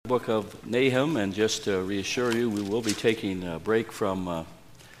Book of Nahum, and just to reassure you, we will be taking a break from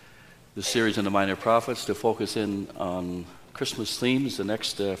the series on the Minor Prophets to focus in on Christmas themes the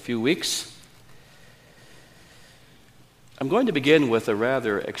next few weeks. I'm going to begin with a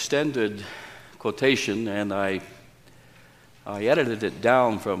rather extended quotation, and I edited it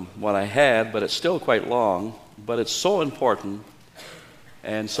down from what I had, but it's still quite long, but it's so important.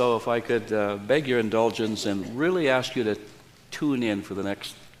 And so if I could beg your indulgence and really ask you to tune in for the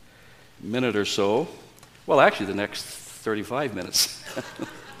next minute or so. Well, actually, the next 35 minutes.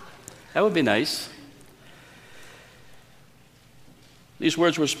 That would be nice. These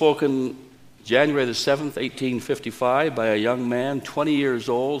words were spoken January the 7th, 1855, by a young man, 20 years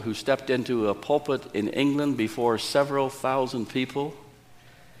old, who stepped into a pulpit in England before several thousand people.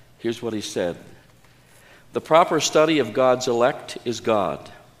 Here's what he said. The proper study of God's elect is God.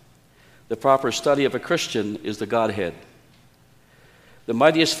 The proper study of a Christian is the Godhead. The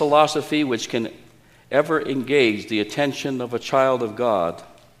mightiest philosophy which can ever engage the attention of a child of God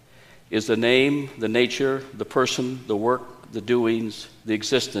is the name, the nature, the person, the work, the doings, the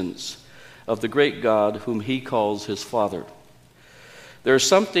existence of the great God whom he calls his Father. There is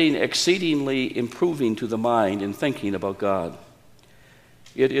something exceedingly improving to the mind in thinking about God.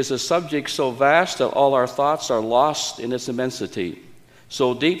 It is a subject so vast that all our thoughts are lost in its immensity,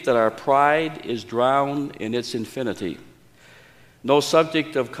 so deep that our pride is drowned in its infinity. No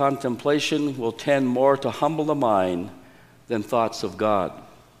subject of contemplation will tend more to humble the mind than thoughts of God.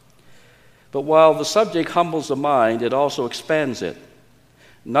 But while the subject humbles the mind, it also expands it.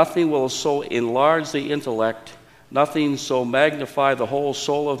 Nothing will so enlarge the intellect, nothing so magnify the whole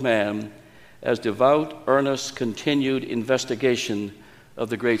soul of man as devout, earnest, continued investigation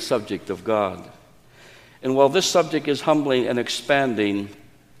of the great subject of God. And while this subject is humbling and expanding,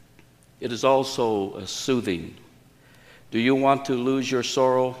 it is also soothing. Do you want to lose your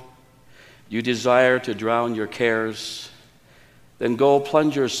sorrow? You desire to drown your cares? Then go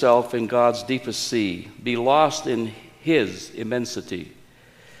plunge yourself in God's deepest sea. Be lost in his immensity.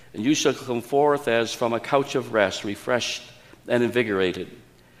 And you shall come forth as from a couch of rest, refreshed and invigorated.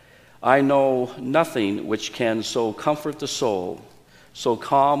 I know nothing which can so comfort the soul, so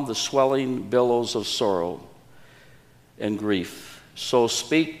calm the swelling billows of sorrow and grief, so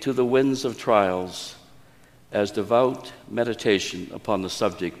speak to the winds of trials as devout meditation upon the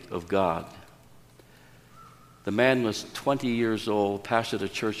subject of God. The man was 20 years old, pastored a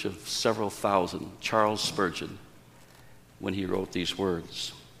church of several thousand, Charles Spurgeon, when he wrote these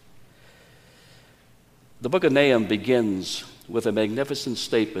words. The book of Nahum begins with a magnificent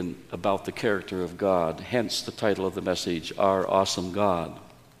statement about the character of God, hence the title of the message, Our Awesome God.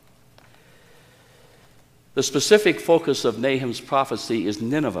 The specific focus of Nahum's prophecy is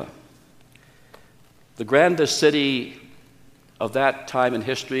Nineveh, the grandest city of that time in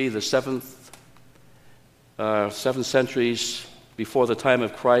history, the seven centuries before the time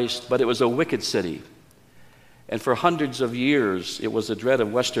of Christ, but it was a wicked city. And for hundreds of years, it was the dread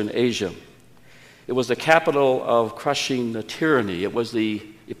of Western Asia. It was the capital of crushing tyranny. It was the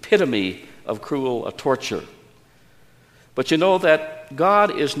epitome of cruel torture. But you know that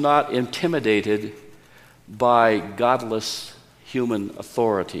God is not intimidated by godless human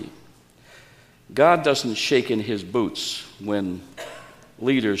authority. God doesn't shake in his boots when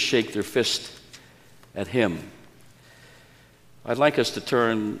leaders shake their fist at him. I'd like us to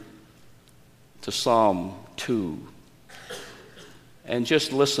turn to Psalm 2 and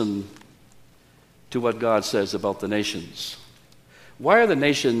just listen to what God says about the nations. Why are the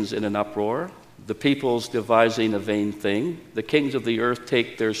nations in an uproar? The peoples devising a vain thing. The kings of the earth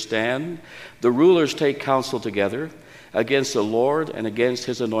take their stand. The rulers take counsel together against the Lord and against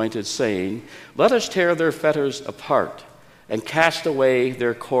his anointed, saying, let us tear their fetters apart and cast away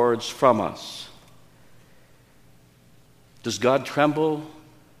their cords from us. Does God tremble?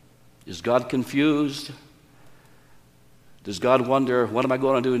 Is God confused? Does God wonder, what am I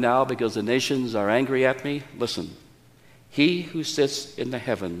going to do now because the nations are angry at me? Listen, he who sits in the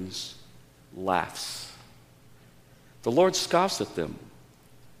heavens laughs. The Lord scoffs at them.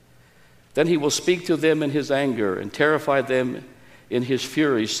 Then he will speak to them in his anger and terrify them in his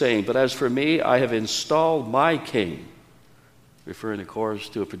fury, saying, but as for me, I have installed my king, referring, of course,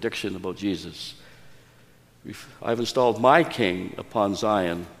 to a prediction about Jesus. I've installed my king upon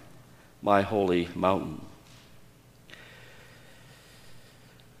Zion, my holy mountain.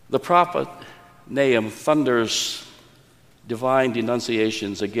 The prophet Nahum thunders divine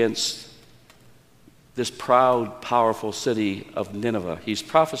denunciations against this proud, powerful city of Nineveh. He's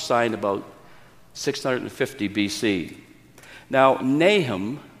prophesying about 650 BC. Now,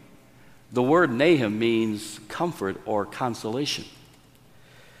 Nahum, the word Nahum means comfort or consolation.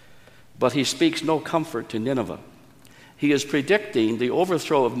 but he speaks no comfort to Nineveh. He is predicting the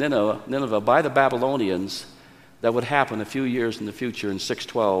overthrow of Nineveh by the Babylonians that would happen a few years in the future in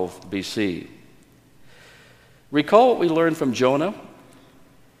 612 BC. Recall what we learned from Jonah.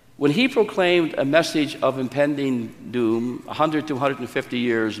 When he proclaimed a message of impending doom 100 to 150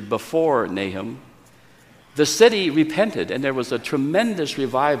 years before Nahum, the city repented, and there was a tremendous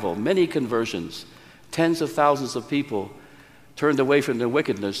revival, many conversions. Tens of thousands of people turned away from their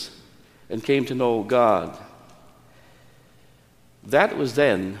wickedness and came to know God. That was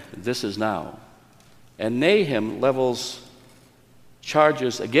then, this is now. And Nahum levels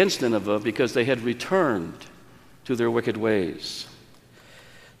charges against Nineveh because they had returned to their wicked ways.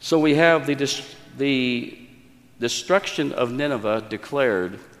 So we have the destruction of Nineveh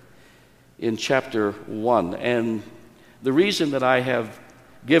declared in chapter 1. And the reason that I have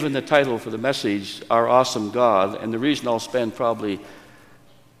given the title for the message, Our Awesome God, and the reason I'll spend probably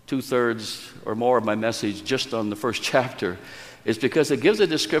 2/3 or more of my message just on the first chapter, is because it gives a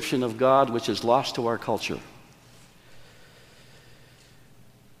description of God which is lost to our culture.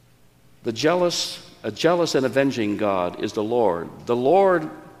 A jealous and avenging God is the Lord. The Lord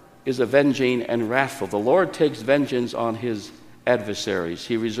is avenging and wrathful. The Lord takes vengeance on his adversaries.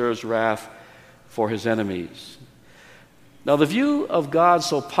 He reserves wrath for his enemies. Now, the view of God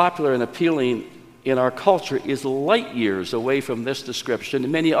so popular and appealing in our culture is light years away from this description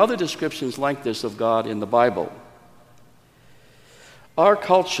and many other descriptions like this of God in the Bible. Our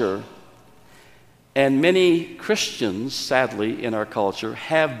culture and many Christians, sadly, in our culture,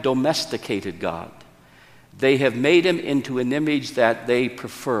 have domesticated God. They have made him into an image that they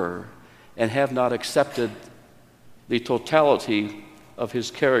prefer and have not accepted the totality of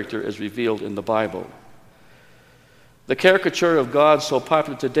his character as revealed in the Bible. The caricature of God so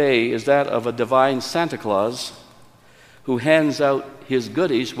popular today is that of a divine Santa Claus who hands out his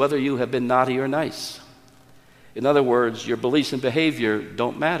goodies whether you have been naughty or nice. In other words, your beliefs and behavior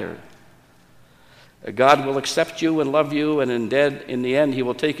don't matter. God will accept you and love you, and in the end, he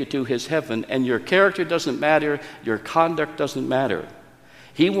will take you to his heaven, and your character doesn't matter, your conduct doesn't matter.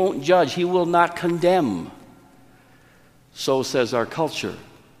 He won't judge, he will not condemn. So says our culture.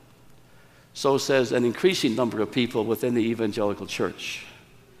 So says an increasing number of people within the evangelical church.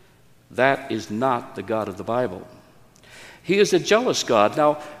 That is not the God of the Bible. He is a jealous God.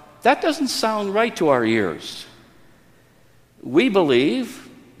 Now, that doesn't sound right to our ears. We believe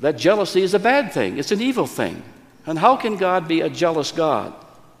that jealousy is a bad thing. It's an evil thing. And how can God be a jealous God?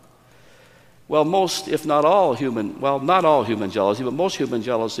 Well, not all human jealousy, but most human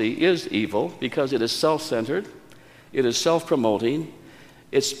jealousy is evil because it is self-centered, it is self-promoting,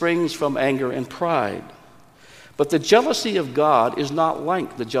 it springs from anger and pride. But the jealousy of God is not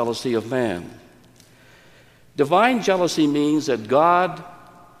like the jealousy of man. Divine jealousy means that God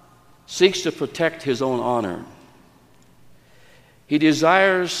seeks to protect his own honor. He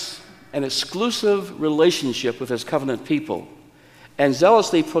desires an exclusive relationship with his covenant people and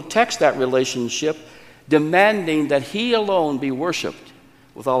zealously protects that relationship, demanding that he alone be worshiped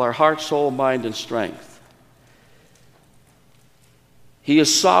with all our heart, soul, mind, and strength. He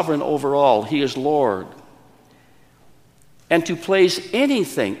is sovereign over all. He is Lord. And to place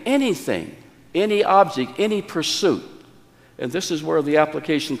anything, any object, any pursuit, and this is where the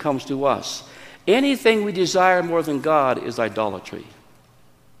application comes to us, anything we desire more than God is idolatry.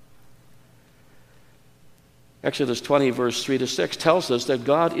 Exodus 20, verse 3-6 tells us that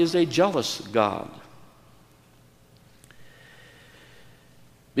God is a jealous God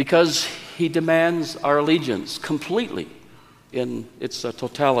because he demands our allegiance completely in its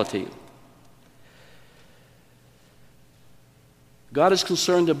totality. God is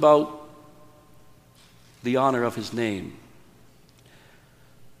concerned about the honor of his name.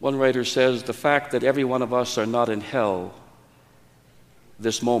 One writer says, the fact that every one of us are not in hell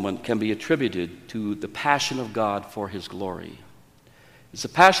this moment can be attributed to the passion of God for his glory. It's the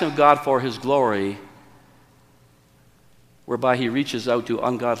passion of God for his glory whereby he reaches out to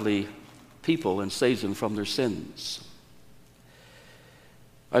ungodly people and saves them from their sins.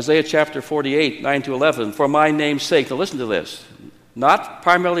 Isaiah chapter 48, 9-11, for my name's sake, now listen to this, not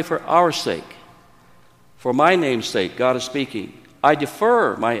primarily for our sake, for my name's sake, God is speaking, I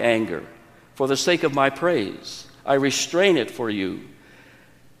defer my anger for the sake of my praise. I restrain it for you,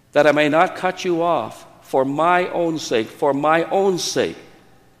 that I may not cut you off for my own sake,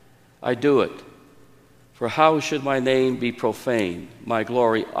 I do it. For how should my name be profaned? My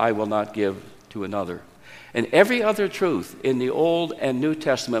glory I will not give to another. And every other truth in the Old and New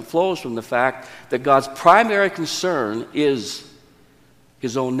Testament flows from the fact that God's primary concern is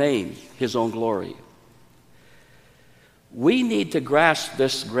his own name, his own glory. We need to grasp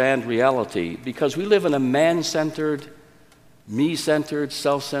this grand reality because we live in a man-centered, me-centered,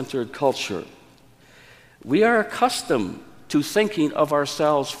 self-centered culture. We are accustomed to thinking of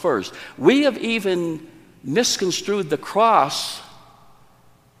ourselves first. We have even misconstrued the cross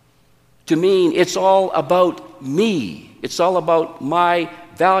to mean it's all about me. It's all about my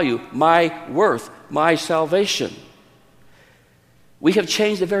value, my worth, my salvation. We have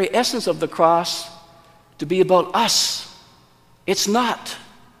changed the very essence of the cross to be about us. It's not.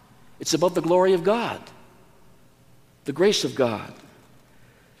 It's about the glory of God, the grace of God.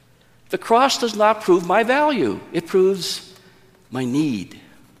 The cross does not prove my value. It proves my need.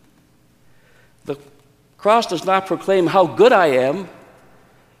 The cross does not proclaim how good I am.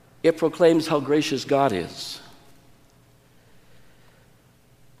 It proclaims how gracious God is.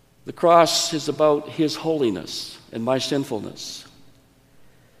 The cross is about His holiness and my sinfulness.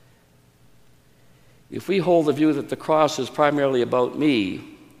 If we hold the view that the cross is primarily about me,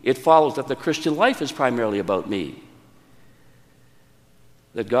 it follows that the Christian life is primarily about me.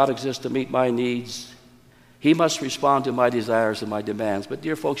 That God exists to meet my needs. He must respond to my desires and my demands. But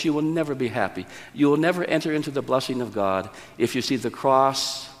dear folks, you will never be happy. You will never enter into the blessing of God if you see the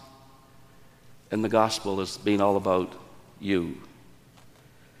cross and the gospel as being all about you.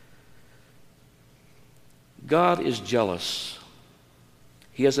 God is jealous.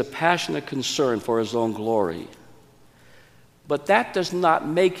 He has a passionate concern for His own glory. But that does not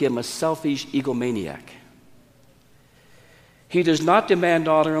make Him a selfish egomaniac. He does not demand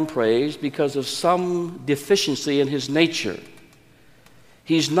honor and praise because of some deficiency in His nature.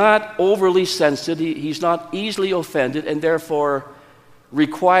 He's not overly sensitive. He's not easily offended, and therefore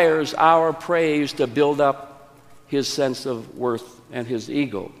requires our praise to build up His sense of worth and His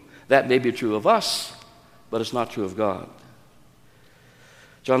ego. That may be true of us, but it's not true of God.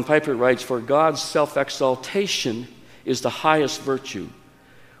 John Piper writes, "For God's self-exaltation is the highest virtue.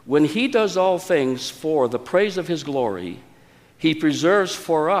 When He does all things for the praise of His glory, He preserves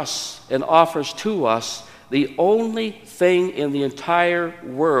for us and offers to us the only thing in the entire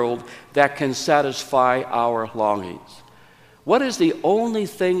world that can satisfy our longings." What is the only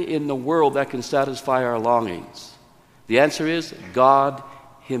thing in the world that can satisfy our longings? The answer is God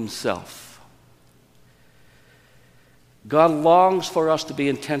Himself. God longs for us to be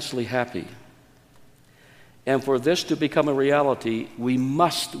intensely happy. And for this to become a reality, we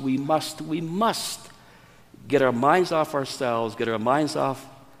must get our minds off ourselves, get our minds off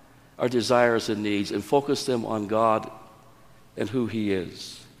our desires and needs, and focus them on God and who He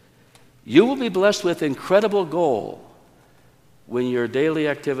is. You will be blessed with incredible goal when your daily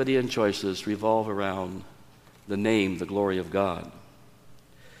activity and choices revolve around the name, the glory of God.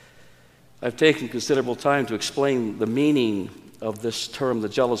 I've taken considerable time to explain the meaning of this term, the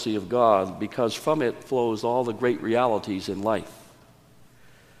jealousy of God, because from it flows all the great realities in life.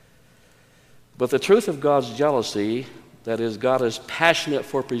 But the truth of God's jealousy, that is, God is passionate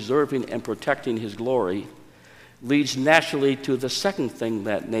for preserving and protecting His glory, leads naturally to the second thing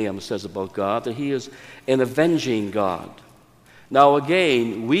that Nahum says about God, that He is an avenging God. Now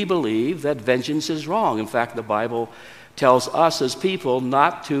again, we believe that vengeance is wrong. In fact, the Bible tells us as people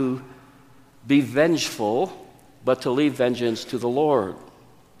not to be vengeful, but to leave vengeance to the Lord.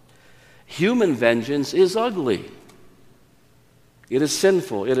 Human vengeance is ugly. It is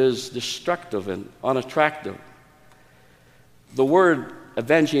sinful. It is destructive and unattractive. The word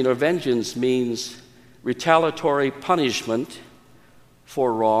avenging or vengeance means retaliatory punishment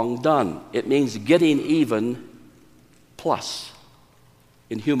for wrong done. It means getting even plus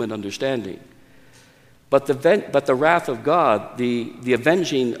in human understanding. But the wrath of God, the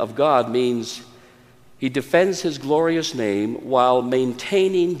avenging of God means He defends His glorious name while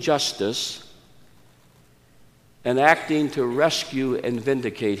maintaining justice and acting to rescue and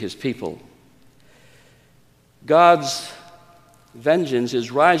vindicate His people. God's vengeance is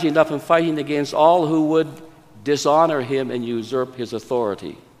rising up and fighting against all who would dishonor Him and usurp His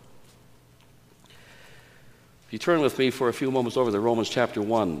authority. If you turn with me for a few moments over to Romans chapter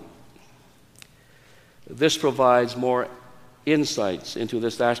 1, this provides more insights into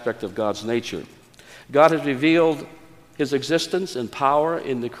this aspect of God's nature. God has revealed His existence and power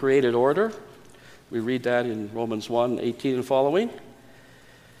in the created order. We read that in Romans 1:18 and following.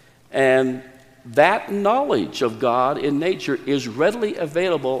 And that knowledge of God in nature is readily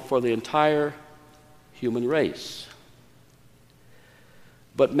available for the entire human race.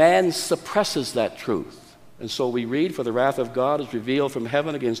 But man suppresses that truth. And so we read, "For the wrath of God is revealed from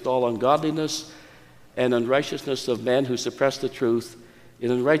heaven against all ungodliness and unrighteousness of men who suppress the truth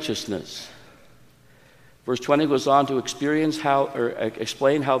in unrighteousness." Verse 20 goes on to explain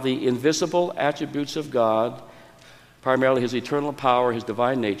how the invisible attributes of God, primarily his eternal power, his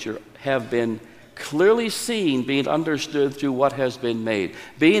divine nature, have been clearly seen, being understood through what has been made,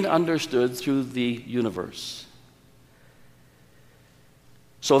 being understood through the universe.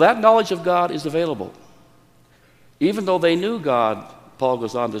 So that knowledge of God is available. Even though they knew God, Paul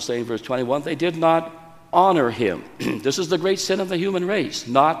goes on to say in verse 21, they did not honor him. This is the great sin of the human race,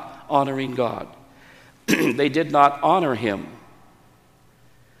 not honoring God. They did not honor him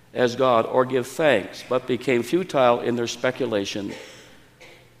as God or give thanks, but became futile in their speculation,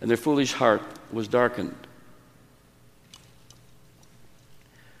 and their foolish heart was darkened.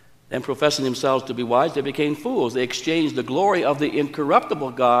 And professing themselves to be wise, they became fools. They exchanged the glory of the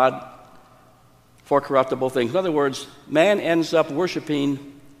incorruptible God for corruptible things. In other words, man ends up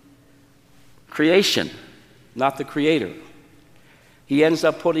worshiping creation, not the Creator. He ends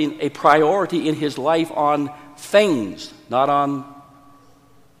up putting a priority in his life on things, not on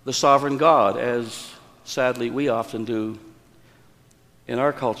the sovereign God, as sadly we often do in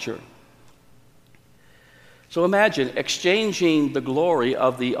our culture. So imagine exchanging the glory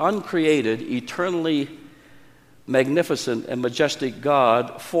of the uncreated, eternally magnificent and majestic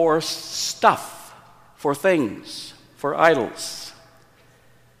God for stuff, for things, for idols.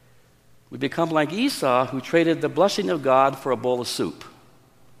 We become like Esau, who traded the blessing of God for a bowl of soup.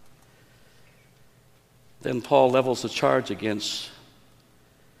 Then Paul levels the charge against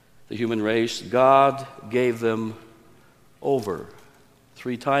the human race. God gave them over.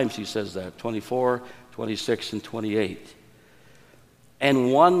 3 times he says that, 24, 26, and 28.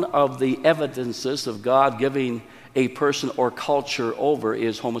 And one of the evidences of God giving a person or culture over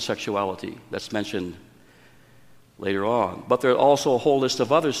is homosexuality. That's mentioned later on. But there are also a whole list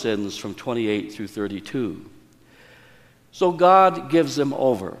of other sins from 28 through 32. So God gives them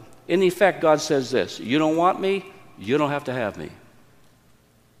over. In effect, God says this: you don't want me, you don't have to have me.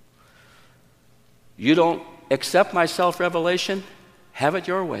 You don't accept my self-revelation, have it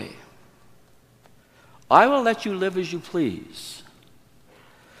your way. I will let you live as you please.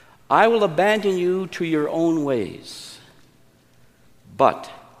 I will abandon you to your own ways. But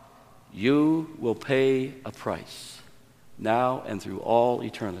you will pay a price, now and through all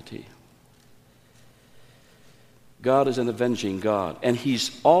eternity. God is an avenging God, and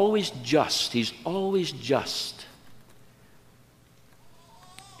he's always just. He's always just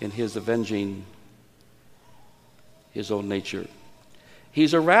in his avenging his own nature.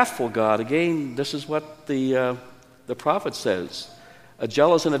 He's a wrathful God. Again, this is what the prophet says. A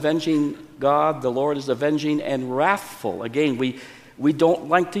jealous and avenging God, the Lord is avenging and wrathful. Again, we don't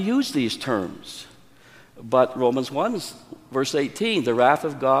like to use these terms. But Romans 1, verse 18, the wrath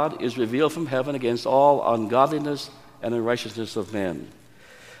of God is revealed from heaven against all ungodliness and unrighteousness of men.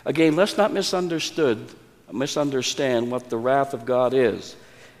 Again, let's not misunderstand what the wrath of God is.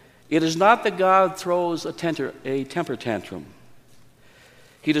 It is not that God throws a temper tantrum.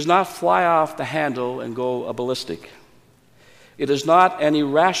 He does not fly off the handle and go a ballistic. It is not an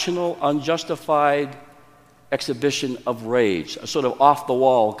irrational, unjustified exhibition of rage, a sort of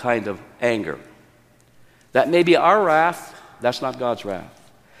off-the-wall kind of anger. That may be our wrath, that's not God's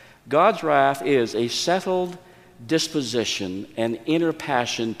wrath. God's wrath is a settled disposition and inner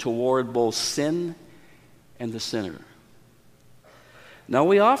passion toward both sin and the sinner. Now,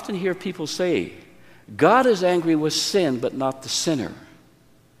 we often hear people say, God is angry with sin, but not the sinner.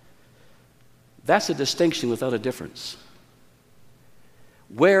 That's a distinction without a difference.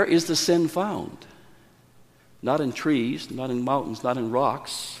 Where is the sin found? Not in trees, not in mountains, not in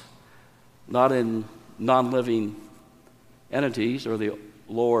rocks, not in non-living entities or the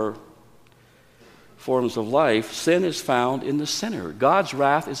lower forms of life. Sin is found in the sinner. God's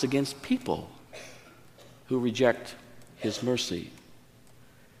wrath is against people who reject his mercy.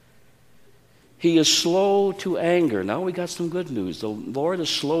 He is slow to anger. Now we got some good news. The Lord is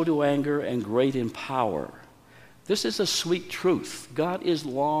slow to anger and great in power. This is a sweet truth. God is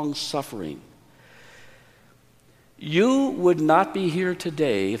long-suffering. You would not be here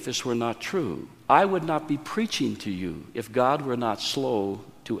today if this were not true. I would not be preaching to you if God were not slow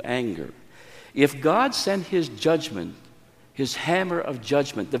to anger. If God sent his judgment, his hammer of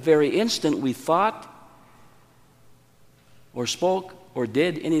judgment, the very instant we thought or spoke or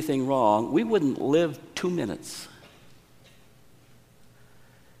did anything wrong, we wouldn't live 2 minutes.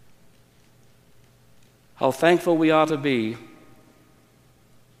 How thankful we ought to be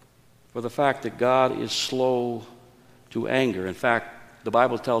for the fact that God is slow to anger. In fact, the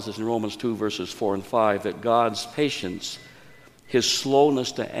Bible tells us in Romans 2, verses 4 and 5, that God's patience, his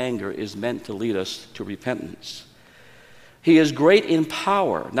slowness to anger, is meant to lead us to repentance. He is great in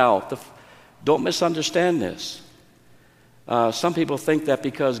power. Now, don't misunderstand this. Some people think that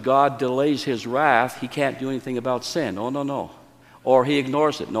because God delays his wrath, he can't do anything about sin. Oh, no. Or he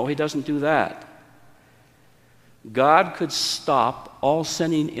ignores it. No, he doesn't do that. God could stop all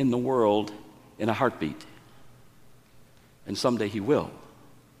sinning in the world in a heartbeat. And someday he will.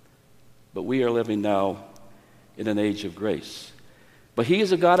 But we are living now in an age of grace. But he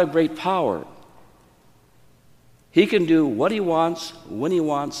is a God of great power. He can do what he wants, when he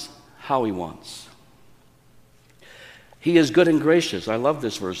wants, how he wants. He is good and gracious. I love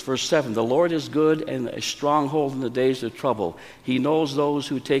this verse. Verse 7, the Lord is good and a stronghold in the days of trouble. He knows those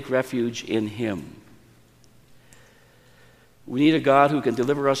who take refuge in him. We need a God who can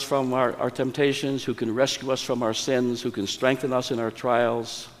deliver us from our temptations, who can rescue us from our sins, who can strengthen us in our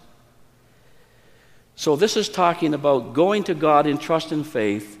trials. So this is talking about going to God in trust and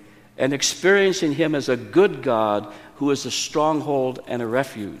faith and experiencing him as a good God who is a stronghold and a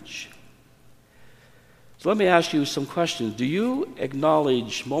refuge. So let me ask you some questions. Do you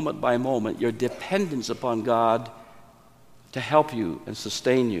acknowledge moment by moment your dependence upon God to help you and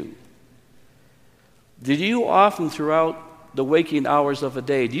sustain you? Do you often throughout the waking hours of a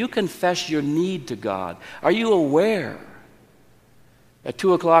day, do you confess your need to God? Are you aware at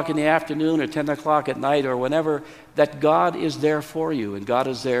 2 o'clock in the afternoon or 10 o'clock at night or whenever that God is there for you and God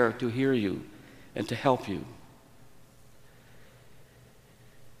is there to hear you and to help you?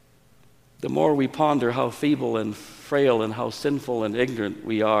 The more we ponder how feeble and frail and how sinful and ignorant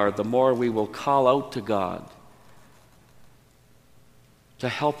we are, the more we will call out to God to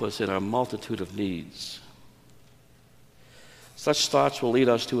help us in our multitude of needs. Such thoughts will lead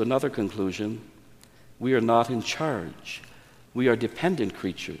us to another conclusion. We are not in charge. We are dependent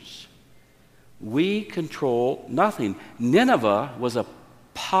creatures. We control nothing. Nineveh was a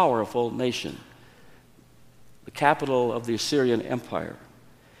powerful nation, the capital of the Assyrian Empire.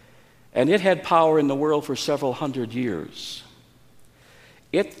 And it had power in the world for several hundred years.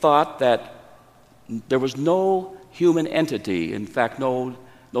 It thought that there was no human entity, in fact, no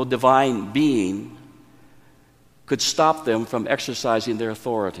divine being, could stop them from exercising their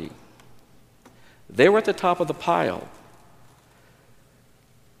authority. They were at the top of the pile.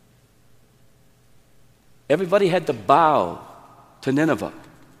 Everybody had to bow to Nineveh.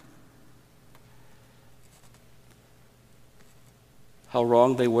 How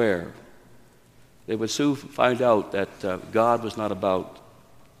wrong they were. They would soon find out that God was not about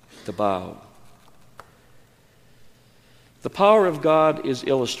to bow. The power of God is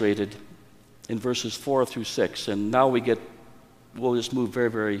illustrated in verses 4 through 6, and now we'll just move very,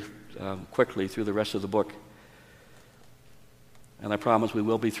 very quickly through the rest of the book. And I promise we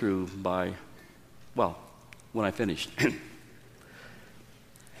will be through by, when I finish.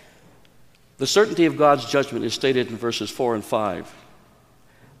 The certainty of God's judgment is stated in verses 4 and 5.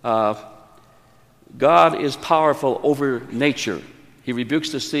 God is powerful over nature. He rebukes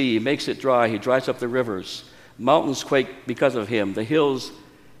the sea, he makes it dry, he dries up the rivers. Mountains quake because of him, the hills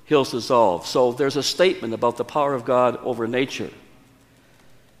dissolve. So there's a statement about the power of God over nature.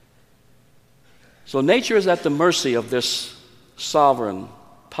 So nature is at the mercy of this sovereign,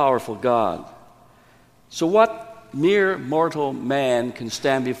 powerful God. So what mere mortal man can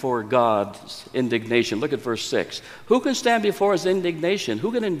stand before God's indignation? Look at verse 6. Who can stand before his indignation?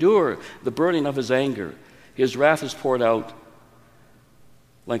 Who can endure the burning of his anger? His wrath is poured out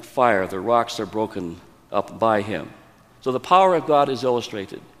like fire. The rocks are broken up by him. So the power of God is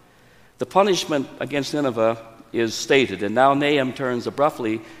illustrated. The punishment against Nineveh is stated. And now Nahum turns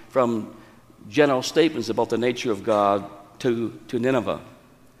abruptly from general statements about the nature of God to Nineveh.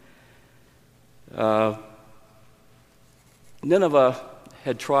 Nineveh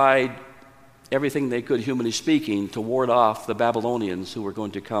had tried everything they could, humanly speaking, to ward off the Babylonians who were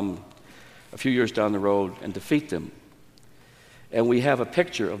going to come a few years down the road and defeat them. And we have a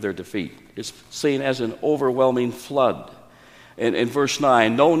picture of their defeat. It's seen as an overwhelming flood. In verse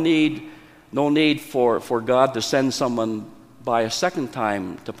 9, no need for God to send someone by a second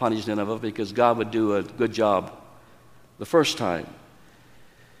time to punish Nineveh, because God would do a good job the first time.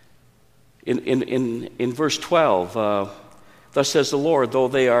 In verse 12, thus says the Lord, though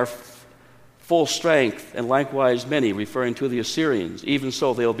they are full strength and likewise many, referring to the Assyrians, even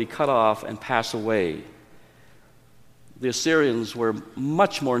so they'll be cut off and pass away. The Assyrians were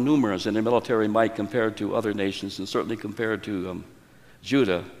much more numerous in their military might compared to other nations, and certainly compared to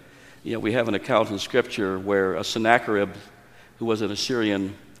Judah. You know, we have an account in Scripture where Sennacherib, who was an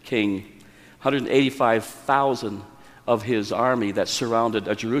Assyrian king, 185,000 of his army that surrounded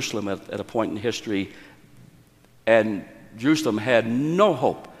Jerusalem at a point in history, and Jerusalem had no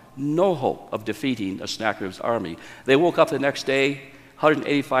hope of defeating Sennacherib's army. They woke up the next day,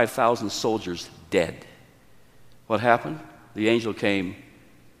 185,000 soldiers dead. What happened? the angel came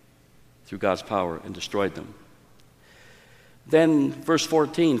through God's power and destroyed them. Then verse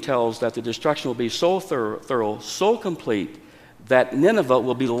 14 tells that the destruction will be so thorough, so complete, that Nineveh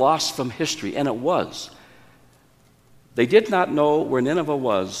will be lost from history, and it was. They did not know where Nineveh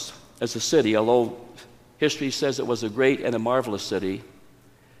was as a city, although history says it was a great and a marvelous city.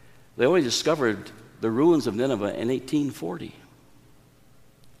 They only discovered the ruins of Nineveh in 1840.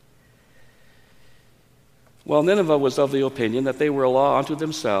 Well, Nineveh was of the opinion that they were a law unto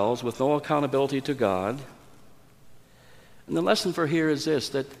themselves with no accountability to God. And the lesson for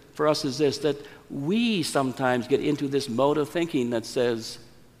us is this, that we sometimes get into this mode of thinking that says,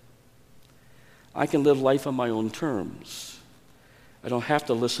 I can live life on my own terms. I don't have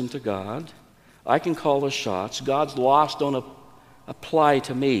to listen to God. I can call the shots. God's laws don't apply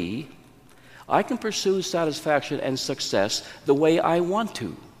to me. I can pursue satisfaction and success the way I want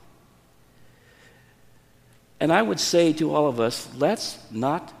to. And I would say to all of us, let's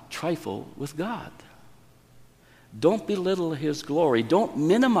not trifle with God. Don't belittle His glory. Don't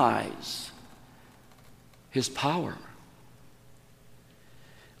minimize His power.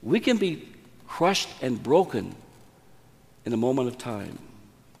 We can be crushed and broken in a moment of time.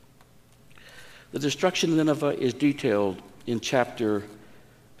 The destruction of Nineveh is detailed in chapter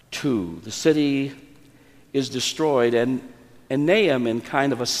 2. The city is destroyed, and Nahum, in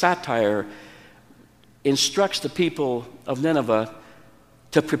kind of a satire, instructs the people of Nineveh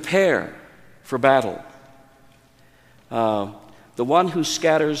to prepare for battle. The one who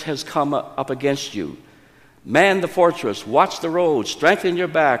scatters has come up against you. Man the fortress, watch the road, strengthen your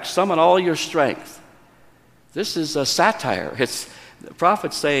back, summon all your strength. This is a satire. It's the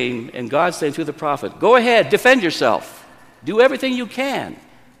prophet saying, and God saying through the prophet, go ahead, defend yourself. Do everything you can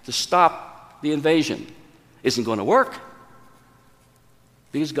to stop the invasion. Isn't going to work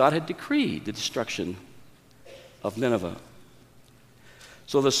because God had decreed the destruction of Nineveh.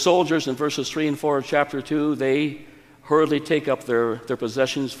 So the soldiers in verses 3 and 4 of chapter 2, they hurriedly take up their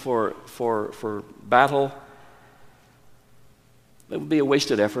possessions for battle. It would be a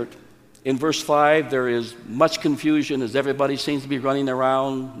wasted effort. In verse 5, there is much confusion as everybody seems to be running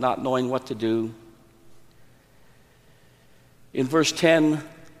around, not knowing what to do. In verse 10,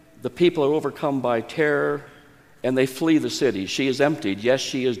 the people are overcome by terror, and they flee the city. She is emptied. Yes,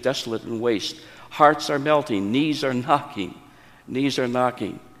 she is desolate and waste. Hearts are melting. Knees are knocking.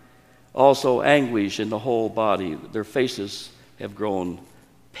 Also anguish in the whole body. Their faces have grown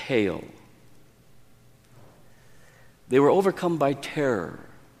pale. They were overcome by terror.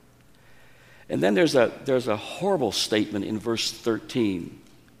 And then there's a horrible statement in verse 13.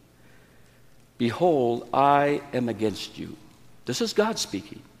 Behold, I am against you. This is God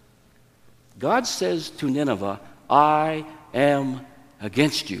speaking. God says to Nineveh, I am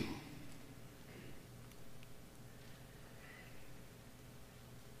against you.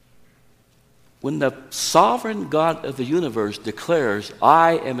 When the sovereign God of the universe declares,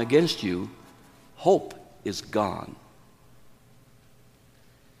 I am against you, hope is gone.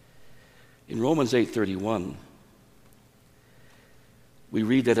 In Romans 8:31, we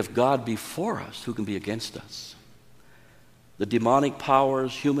read that if God be for us, who can be against us? The demonic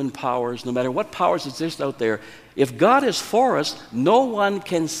powers, human powers, no matter what powers exist out there, if God is for us, no one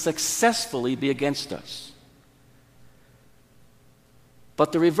can successfully be against us.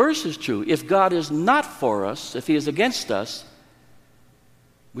 But the reverse is true. If God is not for us, if He is against us,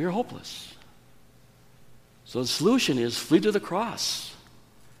 we are hopeless. So the solution is flee to the cross.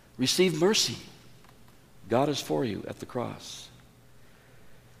 Receive mercy. God is for you at the cross.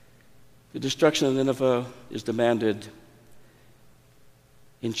 The destruction of Nineveh is demanded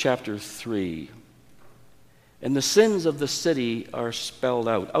in chapter 3. And the sins of the city are spelled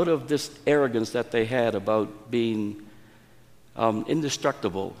out of this arrogance that they had about being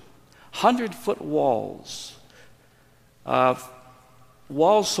indestructible. 100-foot walls.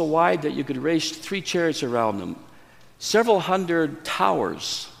 Walls so wide that you could race 3 chariots around them. Several hundred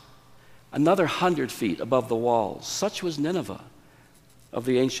towers. Another 100 feet above the walls. Such was Nineveh of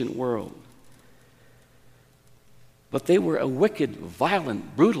the ancient world. But they were a wicked,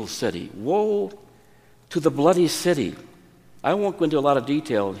 violent, brutal city. Woe to the bloody city. I won't go into a lot of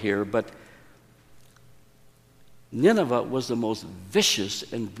detail here, but Nineveh was the most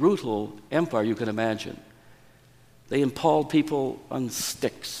vicious and brutal empire you can imagine. They impaled people on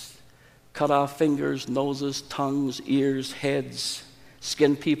sticks, cut off fingers, noses, tongues, ears, heads,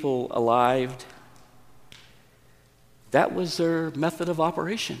 skinned people alive. That was their method of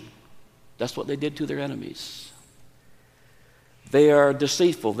operation. That's what they did to their enemies. They are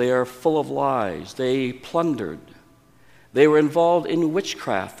deceitful. They are full of lies. They plundered. They were involved in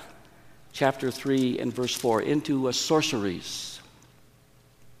witchcraft. chapter 3 and verse 4, into sorceries.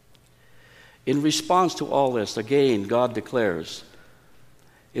 In response to all this, again, God declares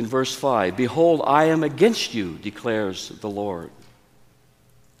in verse 5, "Behold, I am against you, declares the Lord."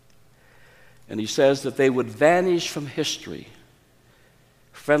 And he says that they would vanish from history,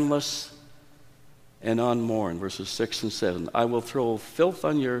 friendless and unmourned, verses 6 and 7. "I will throw filth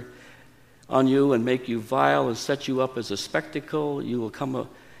on you and make you vile and set you up as a spectacle. It will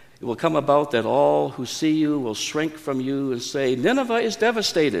come about that all who see you will shrink from you and say, 'Nineveh is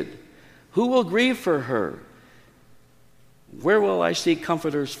devastated. Who will grieve for her? Where will I seek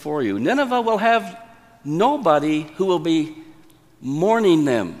comforters for you?' Nineveh will have nobody who will be mourning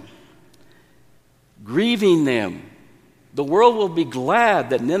them, grieving them. The world will be glad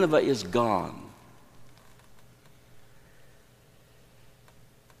that Nineveh is gone."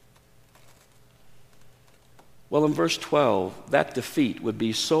 Well, in verse 12, that defeat would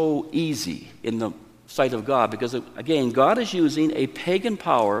be so easy in the sight of God because, again, God is using a pagan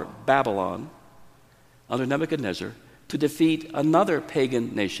power, Babylon, under Nebuchadnezzar, to defeat another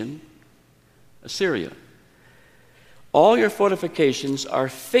pagan nation, Assyria. "All your fortifications are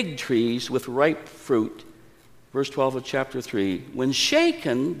fig trees with ripe fruit," verse 12 of chapter 3. "When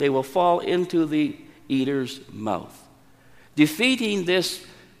shaken, they will fall into the eater's mouth." Defeating this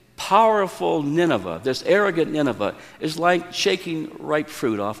powerful Nineveh, this arrogant Nineveh, is like shaking ripe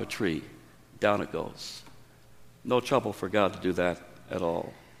fruit off a tree. Down it goes. No trouble for God to do that at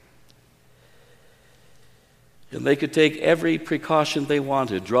all. And they could take every precaution they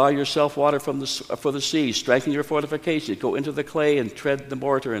wanted. Draw yourself water for the sea, strengthen your fortifications, go into the clay and tread the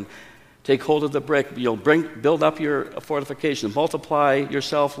mortar and take hold of the brick. Build up your fortifications, multiply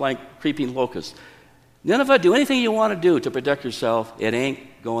yourself like creeping locusts. Nineveh, do anything you want to do to protect yourself. It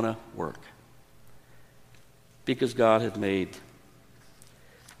ain't going to work. Because God had made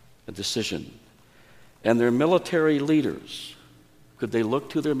a decision. And their military leaders, could they look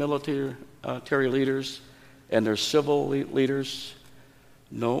to their military leaders and their civil leaders?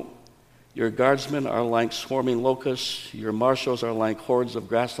 No. Your guardsmen are like swarming locusts. Your marshals are like hordes of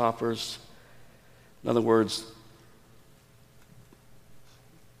grasshoppers. In other words,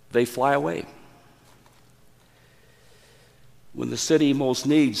 they fly away. When the city most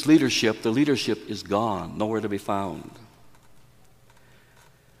needs leadership, the leadership is gone, nowhere to be found.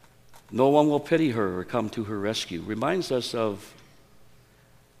 No one will pity her or come to her rescue. Reminds us of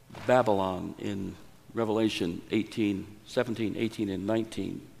Babylon in Revelation 17, 18, and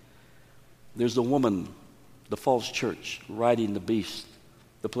 19. There's the woman, the false church, riding the beast,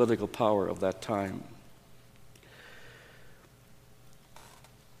 the political power of that time.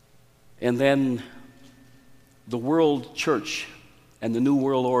 And then the world church and the new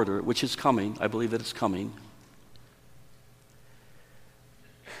world order, which is coming, I believe that it's coming,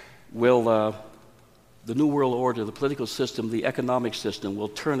 the new world order, the political system, the economic system will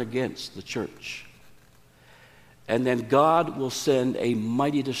turn against the church. And then God will send a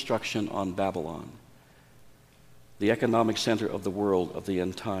mighty destruction on Babylon, the economic center of the world of the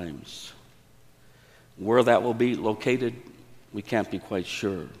end times. Where that will be located, we can't be quite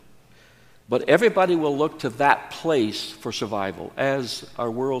sure. But everybody will look to that place for survival, as our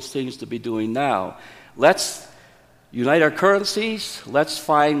world seems to be doing now. Let's unite our currencies. Let's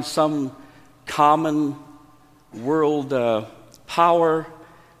find some common world power.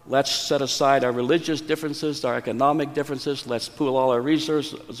 Let's set aside our religious differences, our economic differences. Let's pool all our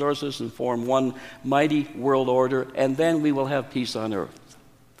resources and form one mighty world order, and then we will have peace on earth.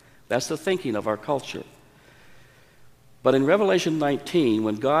 That's the thinking of our culture. But in Revelation 19,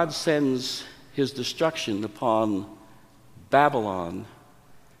 when God sends his destruction upon Babylon,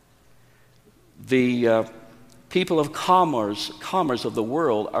 the people of commerce of the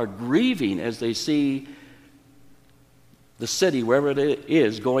world are grieving as they see the city, wherever it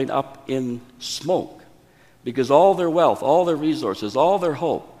is, going up in smoke. Because all their wealth, all their resources, all their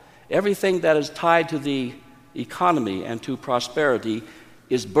hope, everything that is tied to the economy and to prosperity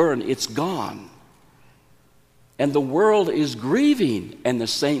is burned. It's gone. And the world is grieving, and the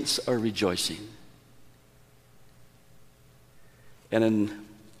saints are rejoicing. And in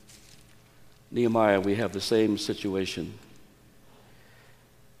Nehemiah, we have the same situation.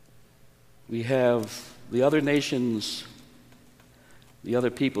 We have the other nations, the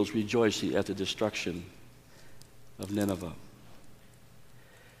other peoples rejoicing at the destruction of Nineveh.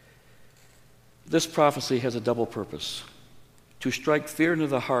 This prophecy has a double purpose: to strike fear into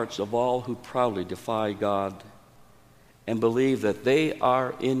the hearts of all who proudly defy God and believe that they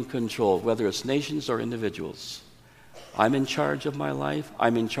are in control, whether it's nations or individuals. I'm in charge of my life.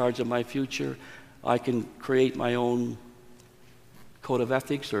 I'm in charge of my future. I can create my own code of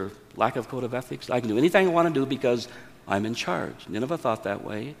ethics or lack of code of ethics. I can do anything I want to do because I'm in charge. Nineveh thought that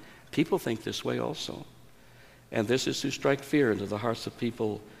way. People think this way also. And this is to strike fear into the hearts of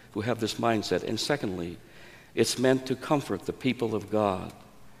people who have this mindset. And secondly, it's meant to comfort the people of God.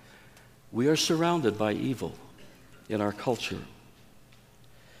 We are surrounded by evil in our culture.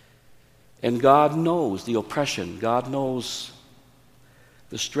 And God knows the oppression. God knows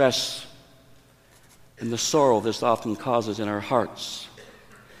the stress and the sorrow this often causes in our hearts.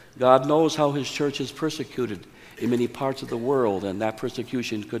 God knows how his church is persecuted in many parts of the world, and that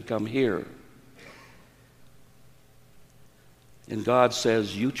persecution could come here. And God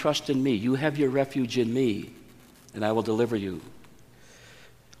says, you trust in me, you have your refuge in me, and I will deliver you.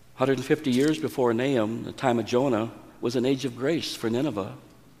 150 years before Nahum, the time of Jonah, was an age of grace for Nineveh,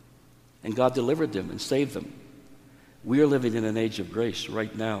 and God delivered them and saved them. We are living in an age of grace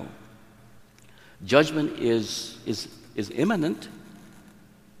right now. Judgment is imminent,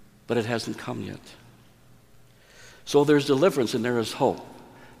 but it hasn't come yet. So there's deliverance and there is hope,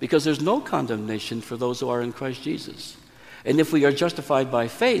 because there's no condemnation for those who are in Christ Jesus. And if we are justified by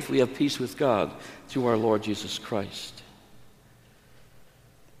faith, we have peace with God through our Lord Jesus Christ.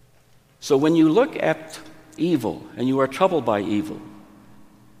 So when you look at evil and you are troubled by evil,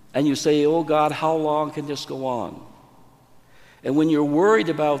 and you say, oh God, how long can this go on? And when you're worried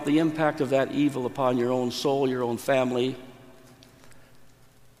about the impact of that evil upon your own soul, your own family,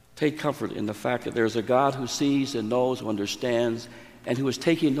 take comfort in the fact that there's a God who sees and knows, who understands, and who is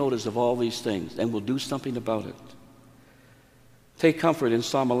taking notice of all these things and will do something about it. Take comfort in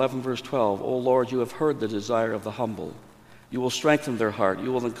Psalm 11, verse 12. O Lord, you have heard the desire of the humble. You will strengthen their heart.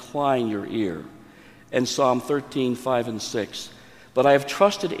 You will incline your ear. And Psalm 13, 5 and 6. But I have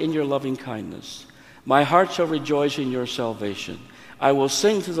trusted in your loving kindness. My heart shall rejoice in your salvation. I will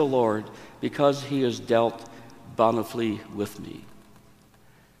sing to the Lord because he has dealt bountifully with me.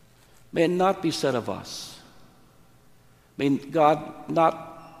 May it not be said of us. May God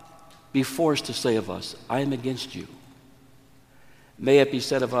not be forced to say of us, I am against you. May it be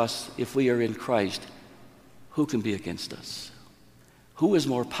said of us, if we are in Christ, who can be against us? Who is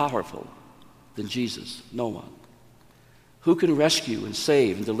more powerful than Jesus? No one. Who can rescue and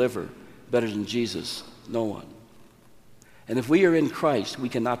save and deliver better than Jesus? No one. And if we are in Christ, we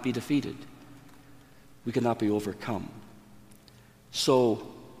cannot be defeated. We cannot be overcome.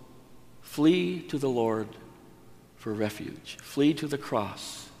 So, flee to the Lord for refuge. Flee to the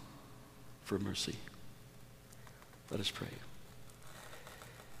cross for mercy. Let us pray.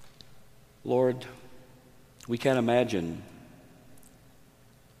 Lord, we can't imagine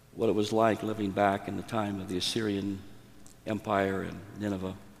what it was like living back in the time of the Assyrian Empire and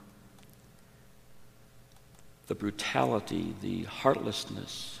Nineveh. The brutality, the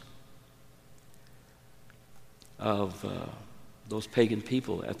heartlessness of those pagan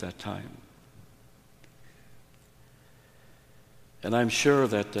people at that time. And I'm sure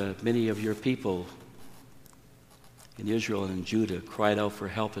that many of your people in Israel and in Judah cried out for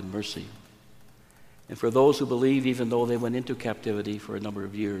help and mercy. And for those who believe, even though they went into captivity for a number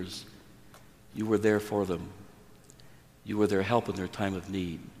of years, you were there for them. You were their help in their time of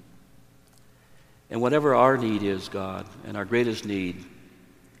need. And whatever our need is, God, and our greatest need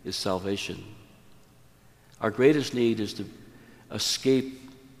is salvation. Our greatest need is to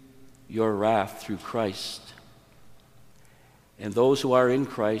escape your wrath through Christ. And those who are in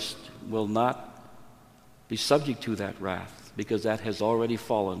Christ will not be subject to that wrath, because that has already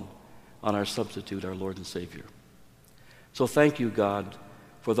fallen on our substitute, our Lord and Savior. So thank you, God,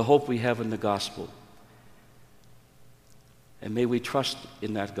 for the hope we have in the gospel. And may we trust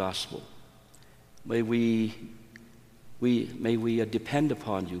in that gospel. May we depend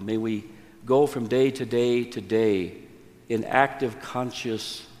upon you. May we go from day to day to day in active,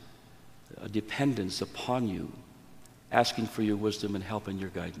 conscious dependence upon you, asking for your wisdom and help and your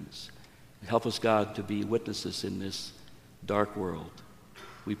guidance. And help us, God, to be witnesses in this dark world.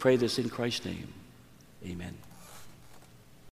 We pray this in Christ's name. Amen.